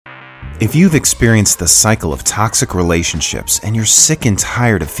If you've experienced the cycle of toxic relationships and you're sick and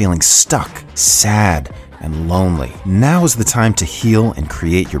tired of feeling stuck, sad, and lonely, now is the time to heal and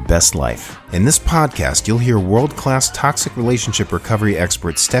create your best life. In this podcast, you'll hear world-class toxic relationship recovery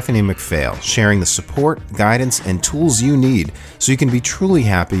expert Stephanie McPhail sharing the support, guidance, and tools you need so you can be truly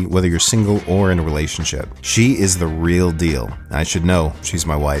happy whether you're single or in a relationship. She is the real deal. I should know, she's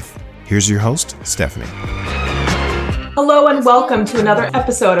my wife. Here's your host, Stephanie. Hello and welcome to another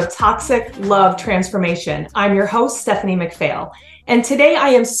episode of Toxic Love Transformation. I'm your host, Stephanie McPhail. And today I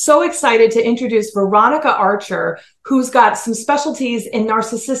am so excited to introduce Veronika Archer, who's got some specialties in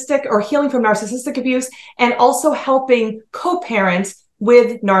narcissistic or healing from narcissistic abuse and also helping co-parents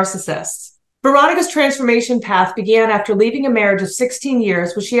with narcissists. Veronika's transformation path began after leaving a marriage of 16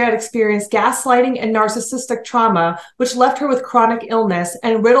 years, where she had experienced gaslighting and narcissistic trauma, which left her with chronic illness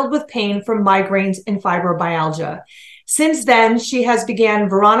and riddled with pain from migraines and fibromyalgia. Since then, she has began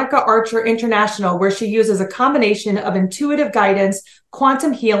Veronika Archer International, where she uses a combination of intuitive guidance,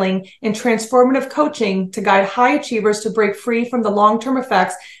 quantum healing, and transformative coaching to guide high achievers to break free from the long-term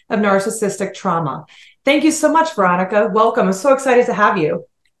effects of narcissistic trauma. Thank you so much, Veronika. Welcome. I'm so excited to have you.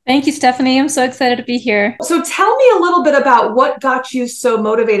 Thank you, Stephanie. I'm so excited to be here. So tell me a little bit about what got you so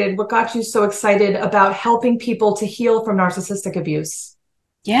motivated, what got you so excited about helping people to heal from narcissistic abuse.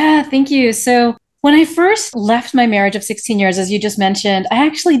 Yeah, thank you. So when I first left my marriage of 16 years, as you just mentioned, I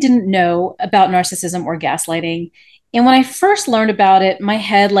actually didn't know about narcissism or gaslighting. And when I first learned about it, my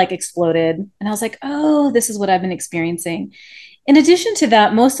head exploded. And I was like, oh, this is what I've been experiencing. In addition to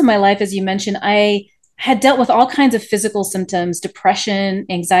that, most of my life, as you mentioned, I had dealt with all kinds of physical symptoms: depression,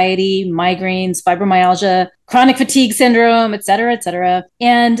 anxiety, migraines, fibromyalgia, chronic fatigue syndrome, et cetera, et cetera.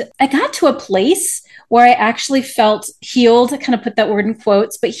 And I got to a place where I actually felt healed. I kind of put that word in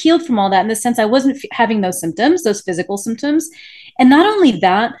quotes, but healed from all that in the sense I wasn't having those symptoms, those physical symptoms. And not only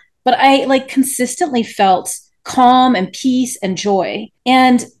that, but I consistently felt calm and peace and joy.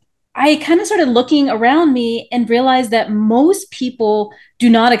 And I kind of started looking around me and realized that most people do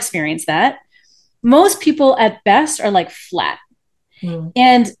not experience that. Most people at best are flat.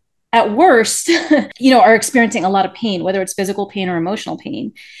 And at worst, are experiencing a lot of pain, whether it's physical pain or emotional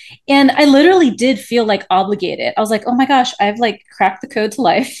pain. And I literally did feel obligated. I was like, oh my gosh, I've cracked the code to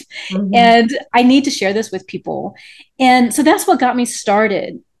life and I need to share this with people. And so that's what got me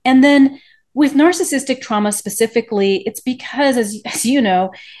started. And then with narcissistic trauma specifically, it's because, as you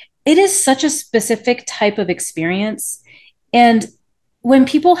know, it is such a specific type of experience. And when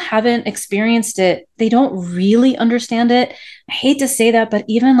people haven't experienced it, they don't really understand it. I hate to say that, but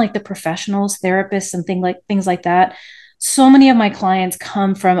even the professionals, therapists, and things like that, so many of my clients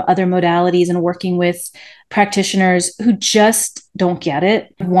come from other modalities and working with practitioners who just don't get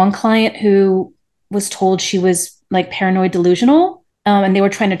it. One client who was told she was paranoid delusional, and they were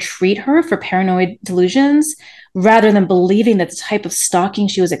trying to treat her for paranoid delusions rather than believing that the type of stalking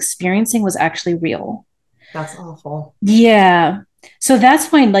she was experiencing was actually real. That's awful. Yeah. So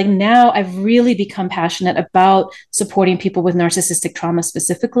that's why now I've really become passionate about supporting people with narcissistic trauma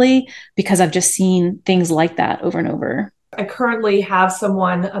specifically, because I've just seen things like that over and over. I currently have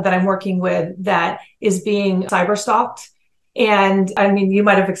someone that I'm working with that is being cyber stalked. And I mean, you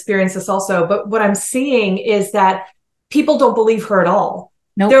might have experienced this also, but what I'm seeing is that people don't believe her at all.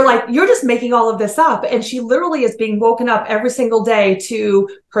 Nope. They're like, you're just making all of this up. And she literally is being woken up every single day to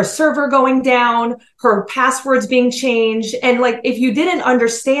her server going down, her passwords being changed. And if you didn't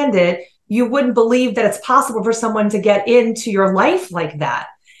understand it, you wouldn't believe that it's possible for someone to get into your life like that.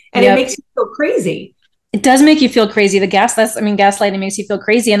 And It makes you feel crazy. It does make you feel crazy. Gaslighting makes you feel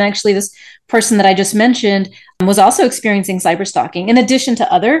crazy. And actually, this person that I just mentioned was also experiencing cyber stalking in addition to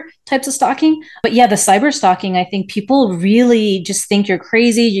other types of stalking. But yeah, the cyber stalking, I think people really just think you're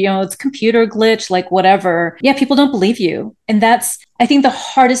crazy. It's a computer glitch, whatever. Yeah, people don't believe you. And that's, I think, the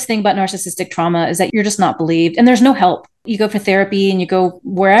hardest thing about narcissistic trauma is that you're just not believed and there's no help. You go for therapy and you go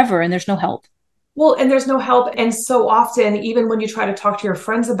wherever and there's no help. Well, and there's no help. And so often, even when you try to talk to your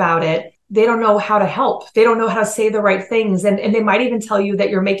friends about it, they don't know how to help. They don't know how to say the right things. And they might even tell you that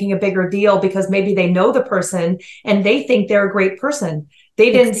you're making a bigger deal because maybe they know the person and they think they're a great person.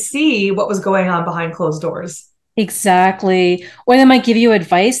 They didn't see what was going on behind closed doors. Exactly. Or they might give you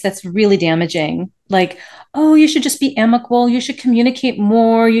advice that's really damaging. Oh, you should just be amicable. You should communicate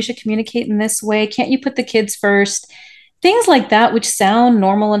more. You should communicate in this way. Can't you put the kids first? Things like that, which sound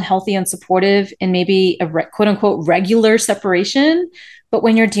normal and healthy and supportive in maybe a quote unquote regular separation. But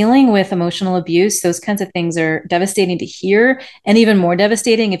when you're dealing with emotional abuse, those kinds of things are devastating to hear, and even more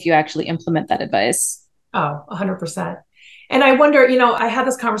devastating if you actually implement that advice. Oh, 100%. And I wonder, I had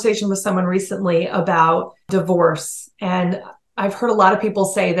this conversation with someone recently about divorce, and I've heard a lot of people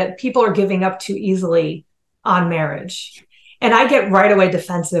say that people are giving up too easily on marriage. And I get right away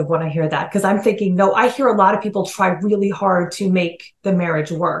defensive when I hear that, because I'm thinking, no, I hear a lot of people try really hard to make the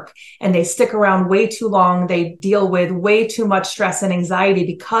marriage work, and they stick around way too long. They deal with way too much stress and anxiety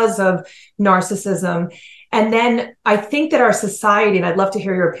because of narcissism. And then I think that our society, and I'd love to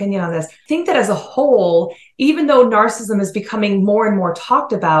hear your opinion on this, I think that as a whole, even though narcissism is becoming more and more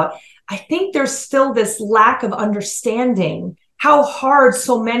talked about, I think there's still this lack of understanding how hard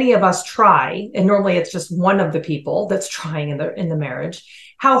so many of us try. And normally it's just one of the people that's trying in the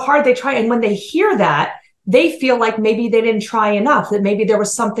marriage, how hard they try. And when they hear that, they feel like maybe they didn't try enough, that maybe there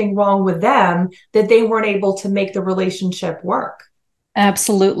was something wrong with them, that they weren't able to make the relationship work.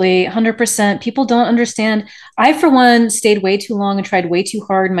 Absolutely. 100%. People don't understand. I, for one, stayed way too long and tried way too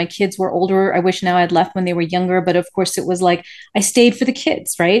hard. My kids were older. I wish now I'd left when they were younger. But of course, it was like I stayed for the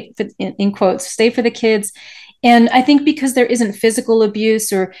kids, right? In quotes, stay for the kids. And I think because there isn't physical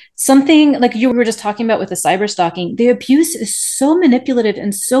abuse or something like you were just talking about with the cyber stalking, the abuse is so manipulative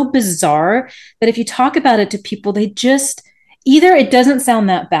and so bizarre that if you talk about it to people, they just either it doesn't sound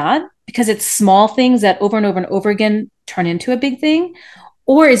that bad because it's small things that over and over and over again turn into a big thing,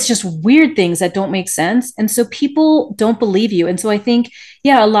 or it's just weird things that don't make sense. And so people don't believe you. And so I think,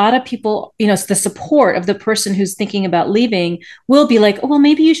 yeah, a lot of people, the support of the person who's thinking about leaving will be like, oh, well,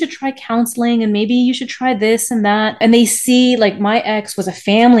 maybe you should try counseling and maybe you should try this and that. And they see like my ex was a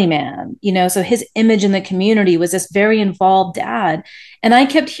family man, so his image in the community was this very involved dad. And I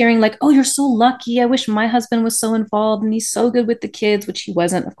kept hearing like, oh, you're so lucky. I wish my husband was so involved and he's so good with the kids, which he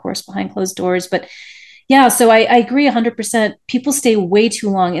wasn't, of course, behind closed doors. But yeah, so I agree 100%. People stay way too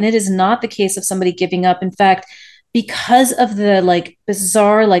long, and it is not the case of somebody giving up. In fact, because of the like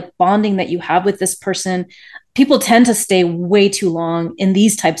bizarre like bonding that you have with this person, people tend to stay way too long in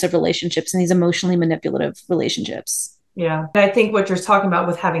these types of relationships, in these emotionally manipulative relationships. Yeah. And I think what you're talking about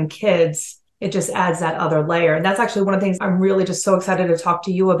with having kids, it just adds that other layer. And that's actually one of the things I'm really just so excited to talk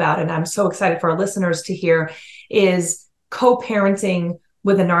to you about. And I'm so excited for our listeners to hear is co-parenting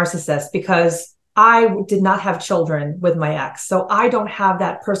with a narcissist, because I did not have children with my ex. So I don't have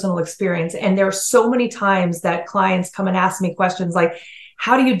that personal experience. And there are so many times that clients come and ask me questions like,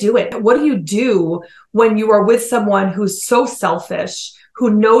 how do you do it? What do you do when you are with someone who's so selfish,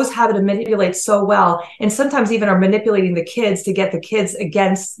 who knows how to manipulate so well, and sometimes even are manipulating the kids to get the kids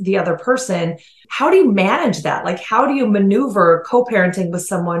against the other person? How do you manage that? Like, how do you maneuver co-parenting with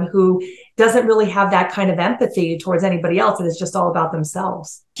someone who doesn't really have that kind of empathy towards anybody else, and it's just all about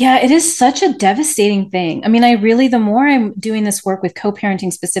themselves? Yeah, it is such a devastating thing. I mean, the more I'm doing this work with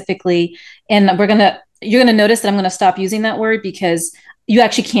co-parenting specifically, and you're going to notice that I'm going to stop using that word, because you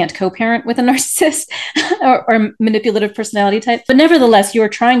actually can't co-parent with a narcissist or manipulative personality type. But nevertheless, you are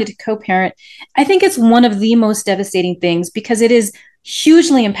trying to co-parent. I think it's one of the most devastating things because it is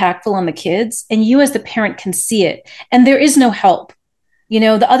hugely impactful on the kids, and you as the parent can see it. And there is no help. The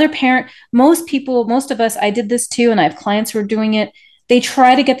other parent, most of us, I did this too, and I have clients who are doing it. They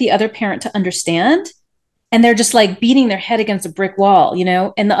try to get the other parent to understand, and they're just like beating their head against a brick wall,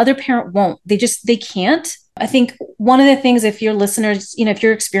 and the other parent won't. They can't. I think one of the things, if your listeners, if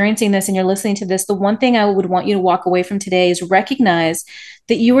you're experiencing this and you're listening to this, the one thing I would want you to walk away from today is recognize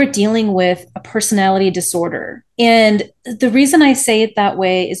that you are dealing with a personality disorder. And the reason I say it that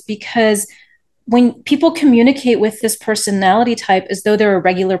way is because when people communicate with this personality type as though they're a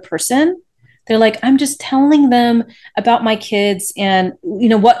regular person, they're like, I'm just telling them about my kids and,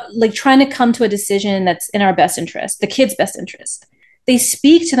 trying to come to a decision that's in our best interest, the kid's best interest. They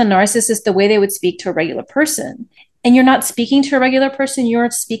speak to the narcissist the way they would speak to a regular person. And you're not speaking to a regular person,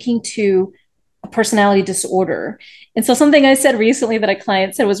 you're speaking to a personality disorder. And so something I said recently that a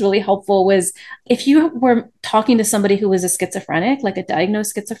client said was really helpful was, if you were talking to somebody who was a schizophrenic, like a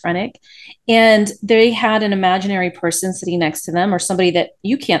diagnosed schizophrenic, and they had an imaginary person sitting next to them, or somebody that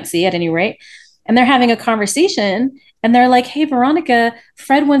you can't see at any rate, and they're having a conversation, and they're like, hey, Veronika,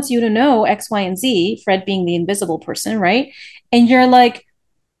 Fred wants you to know X, Y, and Z, Fred being the invisible person, right? And you're like,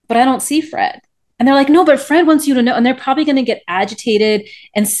 but I don't see Fred. And they're like, no, but Fred wants you to know. And they're probably going to get agitated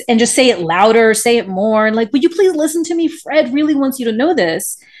and just say it louder, say it more. And like, would you please listen to me? Fred really wants you to know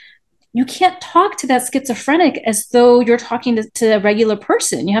this. You can't talk to that schizophrenic as though you're talking to a regular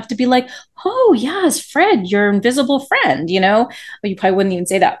person. You have to be like, oh, yes, Fred, your invisible friend, Or you probably wouldn't even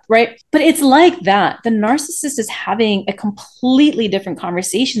say that, right? But it's like that. The narcissist is having a completely different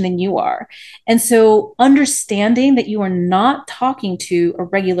conversation than you are. And so understanding that you are not talking to a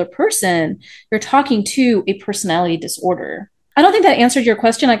regular person, you're talking to a personality disorder. I don't think that answered your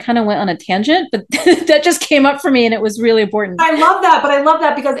question. I kind of went on a tangent, but that just came up for me and it was really important. I love that, but I love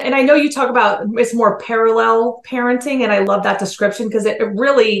that because, and I know you talk about it's more parallel parenting, and I love that description because it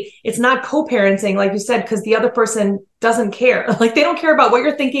really, it's not co-parenting, like you said, because the other person doesn't care. Like they don't care about what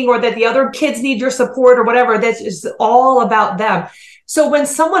you're thinking or that the other kids need your support or whatever. That's just all about them. So when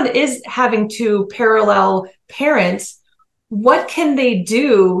someone is having to parallel parent, what can they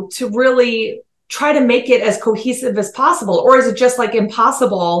do to really try to make it as cohesive as possible? Or is it just like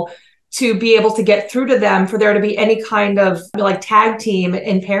impossible to be able to get through to them for there to be any kind of like tag team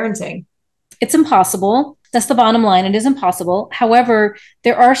in parenting? It's impossible. That's the bottom line. It is impossible. However,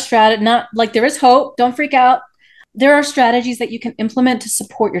 there are not like there is hope. Don't freak out. There are strategies that you can implement to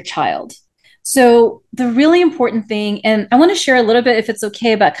support your child. So the really important thing, and I want to share a little bit, if it's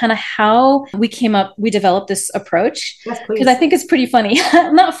okay, about kind of how we developed this approach. Yes, please. Because I think it's pretty funny.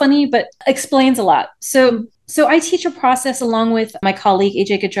 Not funny, but explains a lot. So I teach a process along with my colleague,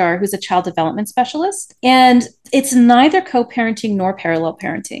 AJ Gajar, who's a child development specialist. And it's neither co-parenting nor parallel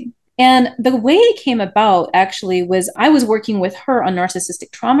parenting. And the way it came about actually was I was working with her on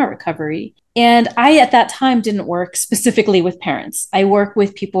narcissistic trauma recovery. And I, at that time, didn't work specifically with parents. I work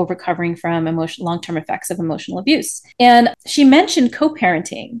with people recovering from long-term effects of emotional abuse. And she mentioned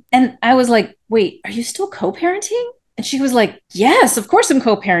co-parenting. And I was like, wait, are you still co-parenting? And she was like, yes, of course I'm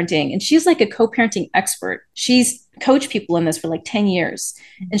co-parenting. And she's like a co-parenting expert. She's coached people in this for like 10 years.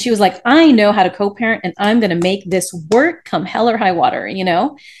 And she was like, I know how to co-parent and I'm going to make this work come hell or high water, you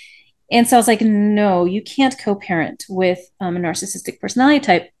know? And so I was like, no, you can't co-parent with a narcissistic personality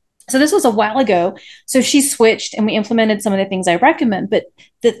type. So this was a while ago. So she switched and we implemented some of the things I recommend. But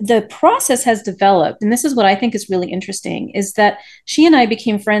the process has developed. And this is what I think is really interesting, is that she and I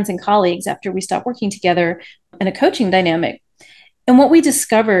became friends and colleagues after we stopped working together in a coaching dynamic. And what we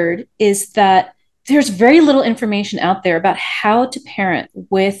discovered is that there's very little information out there about how to parent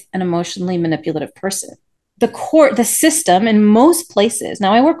with an emotionally manipulative person. The system in most places,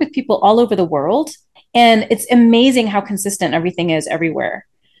 now I work with people all over the world, and it's amazing how consistent everything is everywhere,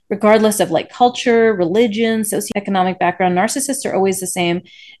 regardless of like culture, religion, socioeconomic background. Narcissists are always the same.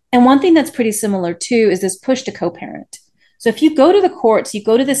 And one thing that's pretty similar too is this push to co-parent. So if you go to the courts, you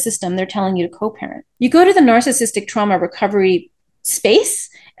go to the system, they're telling you to co-parent. You go to the narcissistic trauma recovery space,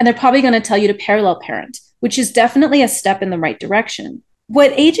 and they're probably going to tell you to parallel parent, which is definitely a step in the right direction.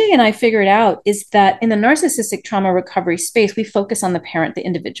 What AJ and I figured out is that in the narcissistic trauma recovery space, we focus on the parent, the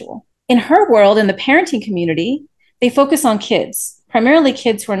individual. In her world, in the parenting community, they focus on kids, primarily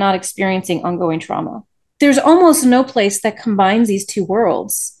kids who are not experiencing ongoing trauma. There's almost no place that combines these two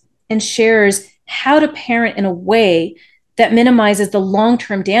worlds and shares how to parent in a way that minimizes the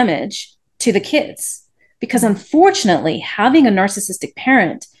long-term damage to the kids. Because unfortunately, having a narcissistic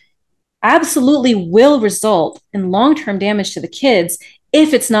parent absolutely will result in long-term damage to the kids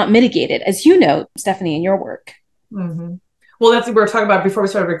if it's not mitigated, as you know, Stephanie, in your work. Mm-hmm. Well, that's what we were talking about before we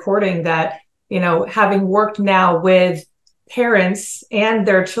started recording, that, you know, having worked now with parents and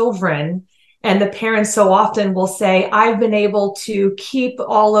their children, and the parents so often will say, I've been able to keep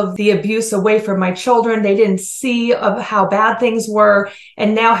all of the abuse away from my children. They didn't see of how bad things were.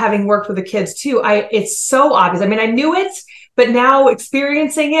 And now having worked with the kids too, it's so obvious. I mean, I knew it, but now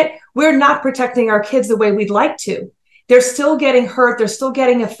experiencing it, we're not protecting our kids the way we'd like to. They're still getting hurt. They're still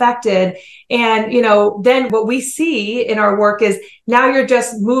getting affected. And, you know, then what we see in our work is now you're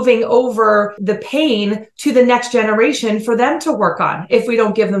just moving over the pain to the next generation for them to work on if we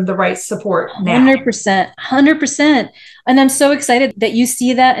don't give them the right support now. 100%. And I'm so excited that you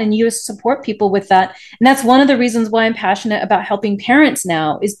see that and you support people with that. And that's one of the reasons why I'm passionate about helping parents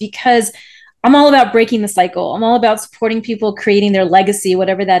now, is because I'm all about breaking the cycle. I'm all about supporting people, creating their legacy,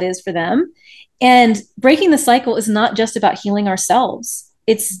 whatever that is for them. And breaking the cycle is not just about healing ourselves.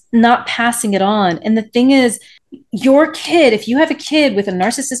 It's not passing it on. And the thing is, your kid, if you have a kid with a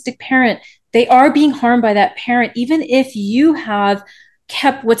narcissistic parent, they are being harmed by that parent, even if you have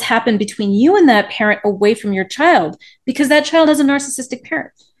kept what's happened between you and that parent away from your child, because that child has a narcissistic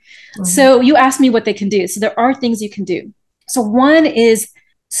parent. Mm-hmm. So you asked me what they can do. So there are things you can do. So one is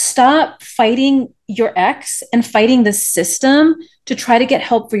stop fighting your ex and fighting the system to try to get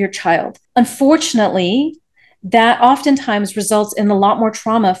help for your child. Unfortunately, that oftentimes results in a lot more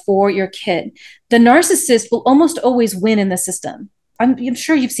trauma for your kid. The narcissist will almost always win in the system. I'm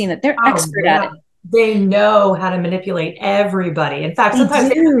sure you've seen it. They're expert at it. They know how to manipulate everybody. In fact, sometimes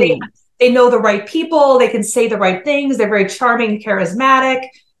they know the right people. They can say the right things. They're very charming, charismatic.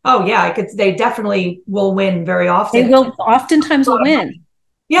 Oh yeah, they definitely will win very often. They will oftentimes win.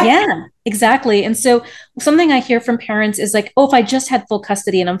 Yeah. Exactly. And so something I hear from parents is like, oh, if I just had full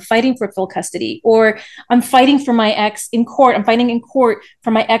custody and I'm fighting for full custody, or I'm fighting for my ex in court, I'm fighting in court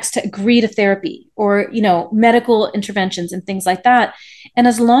for my ex to agree to therapy or, medical interventions and things like that. And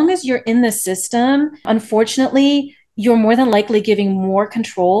as long as you're in the system, unfortunately, you're more than likely giving more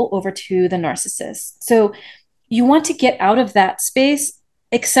control over to the narcissist. So you want to get out of that space,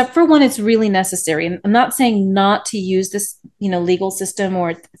 except for when it's really necessary. And I'm not saying not to use this, legal system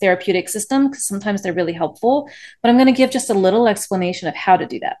or therapeutic system, because sometimes they're really helpful, but I'm going to give just a little explanation of how to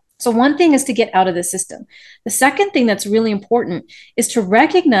do that. So one thing is to get out of the system. The second thing that's really important is to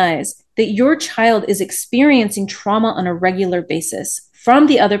recognize that your child is experiencing trauma on a regular basis from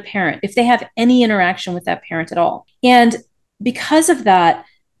the other parent, if they have any interaction with that parent at all. And because of that,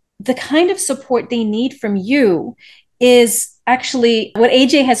 the kind of support they need from you is actually what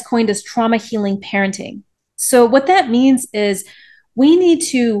AJ has coined as trauma healing parenting. So what that means is we need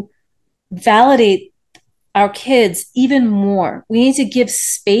to validate our kids even more. We need to give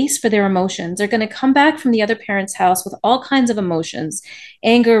space for their emotions. They're going to come back from the other parent's house with all kinds of emotions,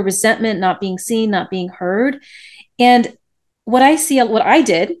 anger, resentment, not being seen, not being heard. And what I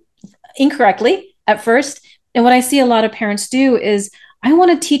did incorrectly at first, and what I see a lot of parents do is, I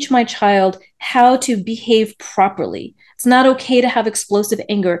want to teach my child how to behave properly. It's not okay to have explosive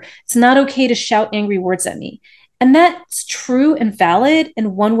anger. It's not okay to shout angry words at me. And that's true and valid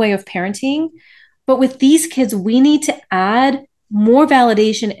in one way of parenting. But with these kids, we need to add more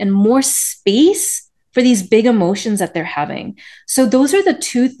validation and more space for these big emotions that they're having. So those are the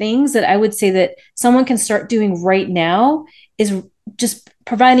two things that I would say that someone can start doing right now, is just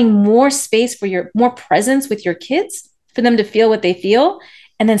providing more space for more presence with your kids, for them to feel what they feel,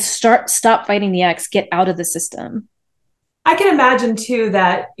 and then stop fighting the ex, get out of the system. I can imagine too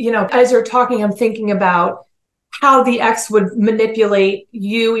that, as you're talking, I'm thinking about how the ex would manipulate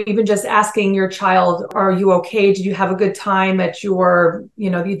you, even just asking your child, are you okay? Did you have a good time at your,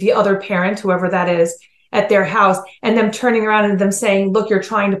 the other parent, whoever that is, at their house, and them turning around and them saying, look, you're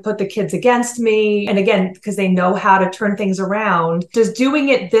trying to put the kids against me. And again, because they know how to turn things around. Does doing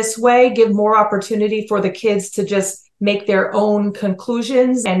it this way give more opportunity for the kids to just make their own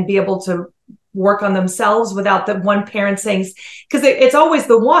conclusions and be able to work on themselves without the one parent saying, because it's always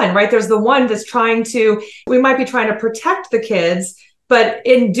the one, right? There's the one that's we might be trying to protect the kids, but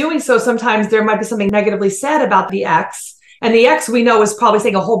in doing so, sometimes there might be something negatively said about the ex. And the ex, we know, is probably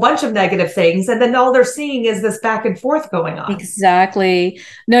saying a whole bunch of negative things. And then all they're seeing is this back and forth going on. Exactly.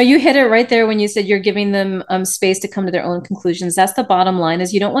 No, you hit it right there when you said you're giving them space to come to their own conclusions. That's the bottom line,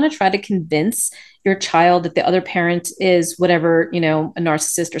 is you don't want to try to convince your child that the other parent is whatever, a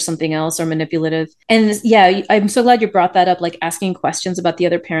narcissist or something else, or manipulative. And yeah, I'm so glad you brought that up, like asking questions about the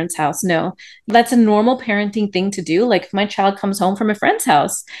other parent's house. No, that's a normal parenting thing to do. Like if my child comes home from a friend's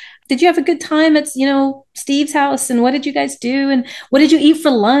house, did you have a good time at, Steve's house? And what did you guys do? And what did you eat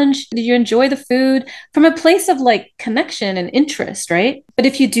for lunch? Did you enjoy the food? From a place of like connection and interest, right? But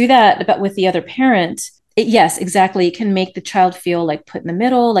if you do that with the other parent, yes, exactly. It can make the child feel like put in the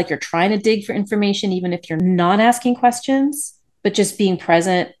middle, like you're trying to dig for information, even if you're not asking questions, but just being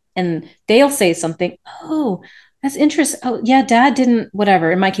present. And they'll say something, oh, that's interesting. Oh, yeah, dad didn't,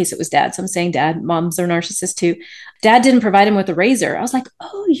 whatever. In my case, it was dad. So I'm saying dad. Moms are narcissists too. Dad didn't provide him with a razor. I was like,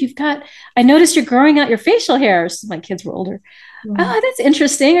 oh, I noticed you're growing out your facial hair. So my kids were older. Mm. Oh, that's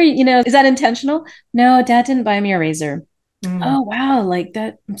interesting. Or, is that intentional? No, dad didn't buy me a razor. Mm. Oh, wow. Like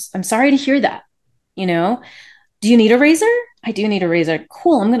that. I'm sorry to hear that. Do you need a razor? I do need a razor.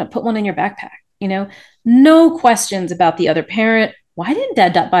 Cool. I'm going to put one in your backpack. No questions about the other parent. Why didn't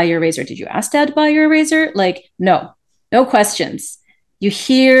dad buy your a razor? Did you ask dad to buy your a razor? Like, no questions. You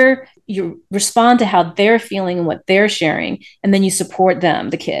hear, you respond to how they're feeling and what they're sharing, and then you support them,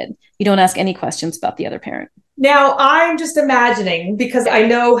 the kid. You don't ask any questions about the other parent. Now, I'm just imagining, because I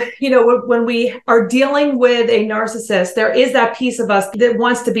know, when we are dealing with a narcissist, there is that piece of us that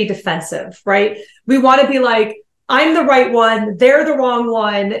wants to be defensive, right? We want to be like, I'm the right one, they're the wrong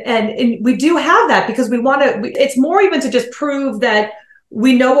one. And we do have that because we want to, it's more even to just prove that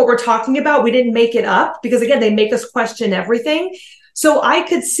we know what we're talking about. We didn't make it up, because again, they make us question everything. So I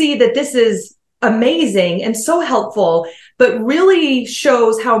could see that this is amazing and so helpful, but really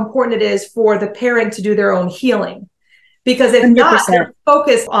shows how important it is for the parent to do their own healing. Because if 100%. Not, they're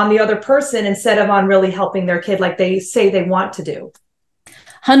focused on the other person instead of on really helping their kid like they say they want to do.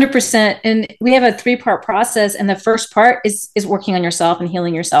 100%. And we have a 3-part process. And the first part is working on yourself and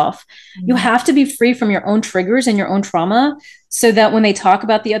healing yourself. Mm-hmm. You have to be free from your own triggers and your own trauma, so that when they talk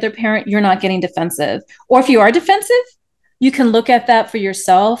about the other parent, you're not getting defensive. Or if you are defensive, you can look at that for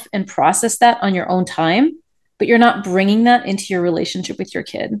yourself and process that on your own time, but you're not bringing that into your relationship with your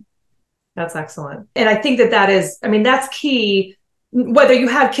kid. That's excellent. And I think that is, I mean, that's key, whether you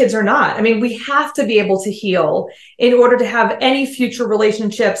have kids or not. I mean, we have to be able to heal in order to have any future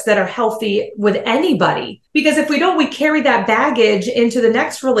relationships that are healthy with anybody. Because if we don't, we carry that baggage into the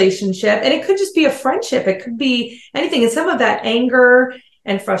next relationship. And it could just be a friendship. It could be anything. And some of that anger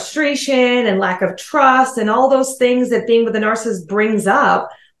and frustration and lack of trust and all those things that being with a narcissist brings up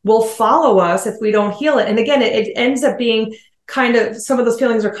will follow us if we don't heal it. And again, it ends up being kind of, some of those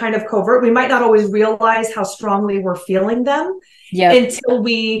feelings are kind of covert. We might not always realize how strongly we're feeling them until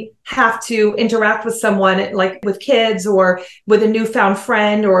we have to interact with someone, like with kids or with a newfound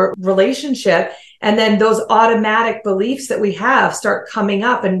friend or relationship. And then those automatic beliefs that we have start coming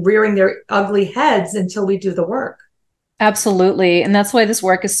up and rearing their ugly heads until we do the work. Absolutely. And that's why this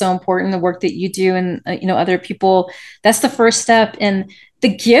work is so important. The work that you do and, other people, that's the first step. And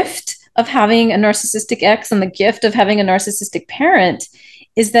the gift of having a narcissistic ex and the gift of having a narcissistic parent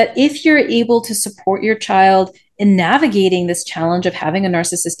is that if you're able to support your child in navigating this challenge of having a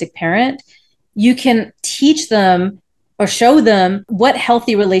narcissistic parent, you can teach them or show them what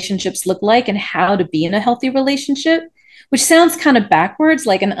healthy relationships look like and how to be in a healthy relationship, which sounds kind of backwards,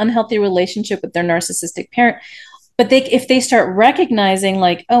 like an unhealthy relationship with their narcissistic parent. But if they start recognizing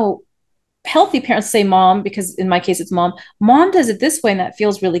like, oh, healthy parents say mom, because in my case, it's mom. Mom does it this way and that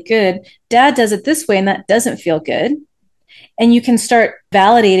feels really good. Dad does it this way and that doesn't feel good. And you can start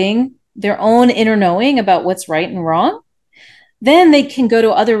validating their own inner knowing about what's right and wrong. Then they can go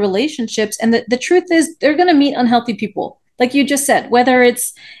to other relationships. And the truth is they're going to meet unhealthy people. Like you just said, whether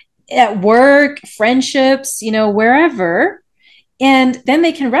it's at work, friendships, wherever. And then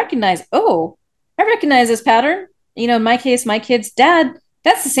they can recognize, oh, I recognize this pattern. In my case, my kid's dad,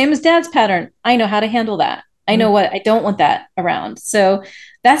 that's the same as dad's pattern. I know how to handle that. I know what I don't want that around. So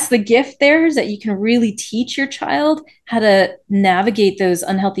that's the gift there, is that you can really teach your child how to navigate those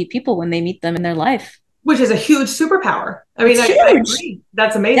unhealthy people when they meet them in their life. Which is a huge superpower. I mean, I agree.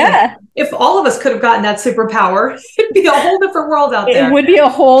 That's amazing. Yeah. If all of us could have gotten that superpower, it'd be a whole different world out there. It would be a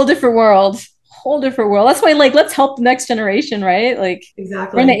whole different world. That's why, let's help the next generation, right?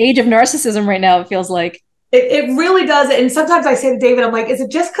 Exactly. We're in the age of narcissism right now, it feels like. It really does. And sometimes I say to David, I'm like, is it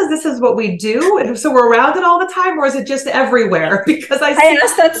just because this is what we do? And so we're around it all the time, or is it just everywhere? Because I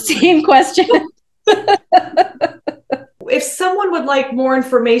asked that same question. If someone would like more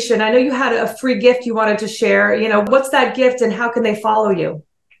information, I know you had a free gift you wanted to share. What's that gift and how can they follow you?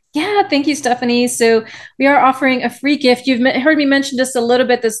 Yeah, thank you, Stephanie. So we are offering a free gift. You've heard me mention just a little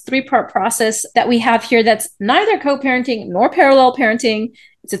bit, this 3-part process that we have here that's neither co-parenting nor parallel parenting.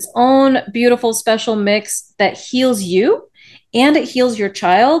 It's its own beautiful, special mix that heals you and it heals your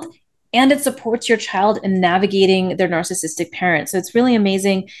child and it supports your child in navigating their narcissistic parent. So it's really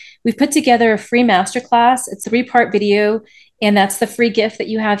amazing. We've put together a free masterclass. It's a 3-part video, and that's the free gift that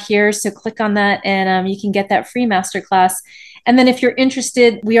you have here. So click on that and you can get that free masterclass. And then if you're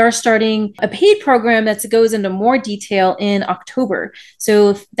interested, we are starting a paid program that goes into more detail in October. So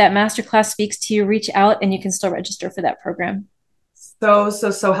if that masterclass speaks to you, reach out and you can still register for that program.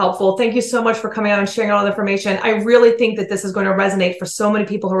 So helpful. Thank you so much for coming out and sharing all the information. I really think that this is going to resonate for so many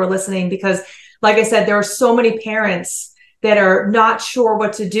people who are listening, because like I said, there are so many parents that are not sure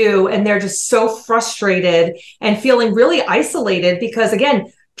what to do. And they're just so frustrated and feeling really isolated because,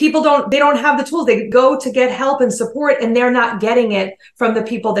 again, people don't have the tools. They go to get help and support and they're not getting it from the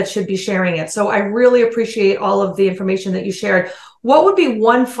people that should be sharing it. So I really appreciate all of the information that you shared. What would be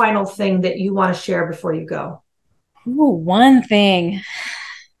one final thing that you want to share before you go? Ooh, one thing.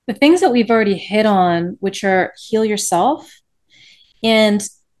 The things that we've already hit on, which are heal yourself and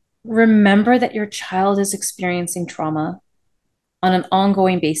remember that your child is experiencing trauma on an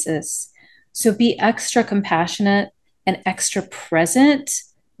ongoing basis. So be extra compassionate and extra present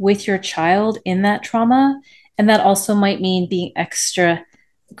with your child in that trauma. And that also might mean being extra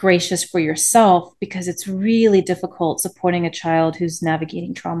gracious for yourself, because it's really difficult supporting a child who's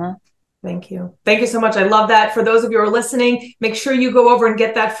navigating trauma. Thank you. Thank you so much. I love that. For those of you who are listening, make sure you go over and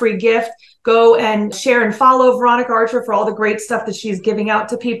get that free gift. Go and share and follow Veronika Archer for all the great stuff that she's giving out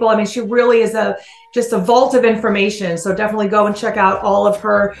to people. I mean, she really is just a vault of information. So definitely go and check out all of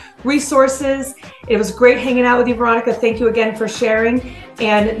her resources. It was great hanging out with you, Veronika. Thank you again for sharing.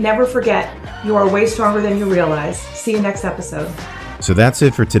 And never forget, you are way stronger than you realize. See you next episode. So that's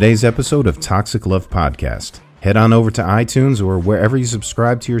it for today's episode of Toxic Love Podcast. Head on over to iTunes or wherever you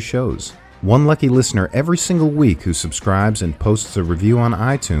subscribe to your shows. One lucky listener every single week who subscribes and posts a review on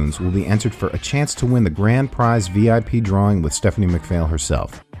iTunes will be entered for a chance to win the grand prize VIP drawing with Stephanie McPhail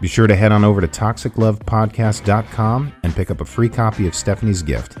herself. Be sure to head on over to toxiclovepodcast.com and pick up a free copy of Stephanie's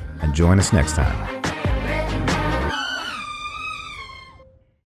gift. And join us next time.